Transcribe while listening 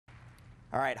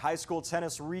All right, high school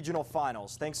tennis regional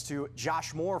finals. Thanks to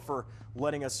Josh Moore for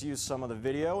letting us use some of the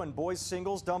video. And boys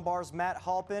singles, Dunbar's Matt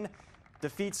Halpin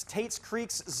defeats Tate's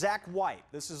Creek's Zach White.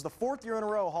 This is the 4th year in a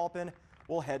row Halpin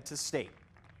will head to state.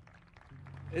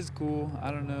 It's cool.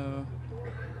 I don't know,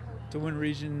 to win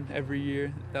region every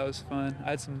year, that was fun.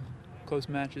 I had some close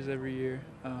matches every year.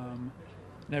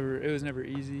 It was never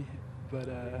easy, but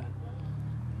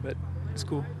it's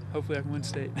cool. Hopefully I can win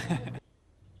state.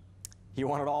 He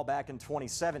won it all back in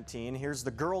 2017. Here's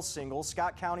the girls singles.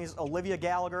 Scott County's Olivia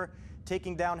Gallagher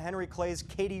taking down Henry Clay's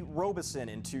Katie Robeson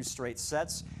in 2 straight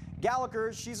sets.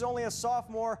 Gallagher, she's only a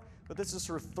sophomore, but this is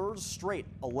her 3rd straight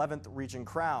 11th region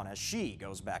crown as she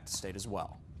goes back to state as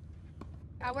well.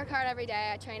 I work hard every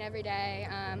day. I train every day.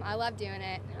 I love doing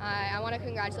it. I want to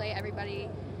congratulate everybody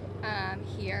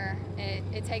here.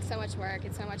 It takes so much work.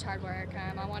 It's so much hard work.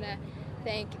 I want to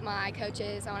thank my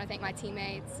coaches. I want to thank my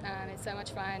teammates. It's so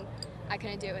much fun. I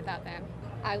couldn't do it without them.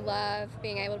 I love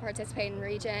being able to participate in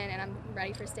region, and I'm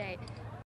ready for state.